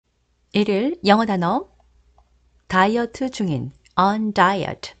일일 영어 단어 다이어트 중인 on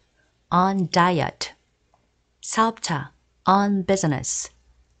diet, on diet 사업자 on business,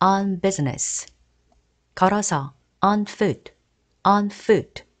 on business 걸어서 on foot, on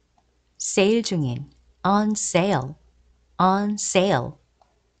foot 세일 중인 on sale, on sale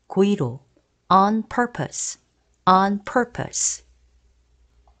고의로 on purpose, on purpose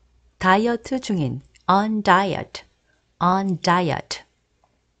다이어트 중인 on diet, on diet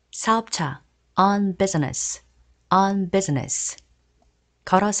사업자 on business, on business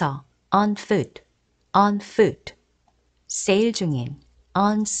걸어서 on foot, on foot 세일 중인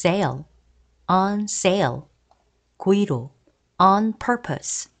on sale, on sale 고의로 on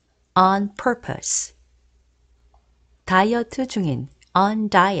purpose, on purpose 다이어트 중인 on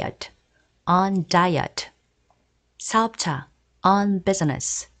diet, on diet 사업자 on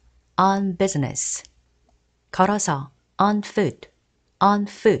business, on business 걸어서 on foot, on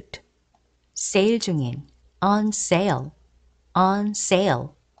foot 세일 중인 on sale, on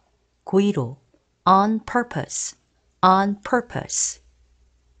sale 고의로 on purpose, on purpose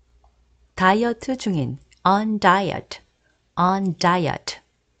다이어트 중인 on diet, on diet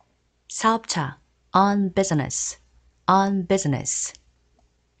사업자 on business, on business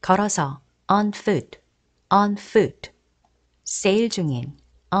걸어서 on foot, on foot 세일 중인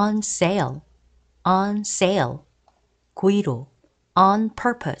on sale, on sale 고의로 on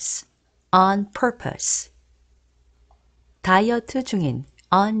purpose, on purpose 다이어트 중인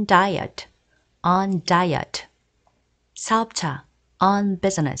on diet, on diet 사업자 on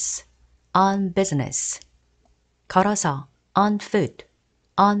business, on business 걸어서 on foot,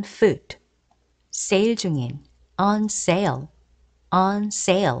 on foot 세일 중인 on sale, on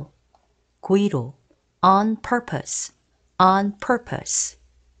sale 고의로 on purpose, on purpose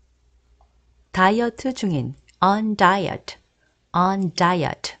다이어트 중인 on diet, on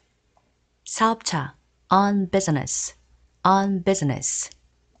diet 사업자 on business, on business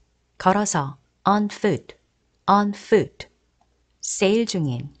걸어서 on foot, on foot 세일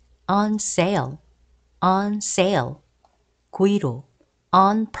중인 on sale, on sale 고의로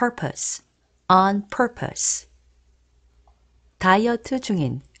on purpose, on purpose 다이어트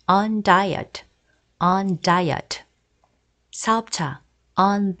중인 on diet, on diet 사업자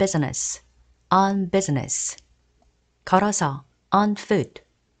on business, on business 걸어서 on foot,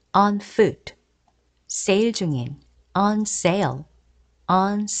 on foot 세일 중인 on sale,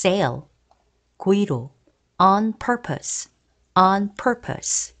 on sale 고의로 on purpose, on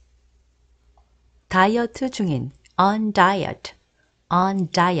purpose 다이어트 중인 on diet, on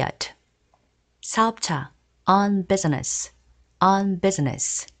diet 사업자 on business, on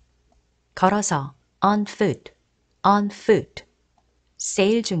business 걸어서 on foot, on foot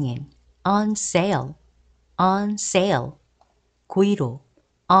세일 중인 on sale, on sale 고의로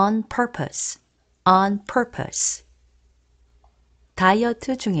on purpose, on purpose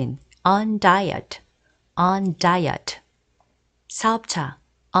다이어트 중인 on diet, on diet 사업자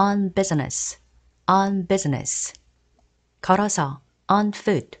on business, on business 걸어서 on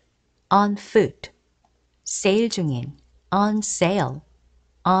foot, on foot 세일 중인 on sale,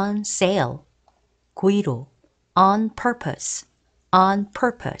 on sale 고의로 on purpose, on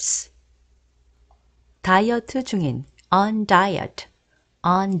purpose 다이어트 중인 on diet,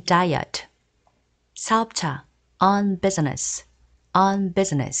 on diet 사업자 on business, on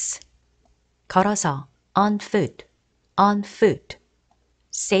business 걸어서 on foot, on foot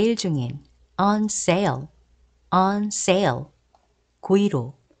세일 중인 on sale, on sale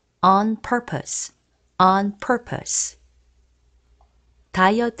고의로 on purpose, on purpose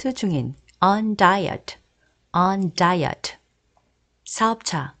다이어트 중인 on diet, on diet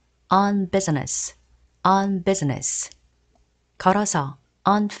사업자 on business, on business 걸어서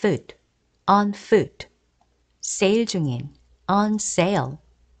on foot, on foot 세일 중인 on sale,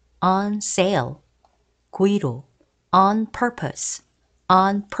 on sale 고의로 on purpose,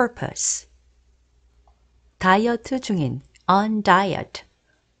 on purpose 다이어트 중인 on diet,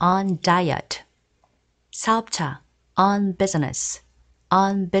 on diet 사업자 on business,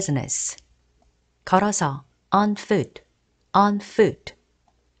 on business 걸어서 on foot, on foot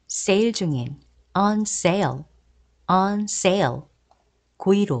세일 중인 on sale, on sale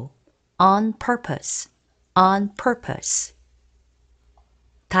고의로 on purpose, on purpose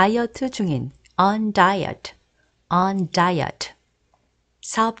다이어트 중인 on diet, on diet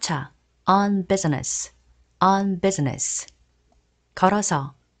사업자 on business, on business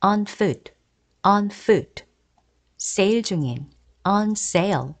걸어서 on foot, on foot 세일 중인 on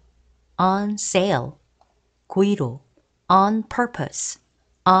sale, on sale 고의로 on purpose,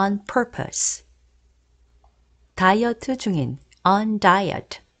 on purpose 다이어트 중인 on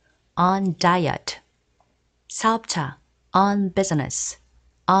diet, on diet. 사업자, on business,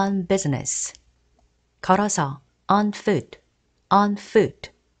 on business. 걸어서, on foot, on foot.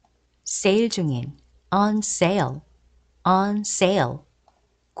 세일 중인, on sale, on sale.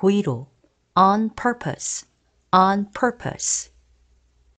 고의로, on purpose, on purpose.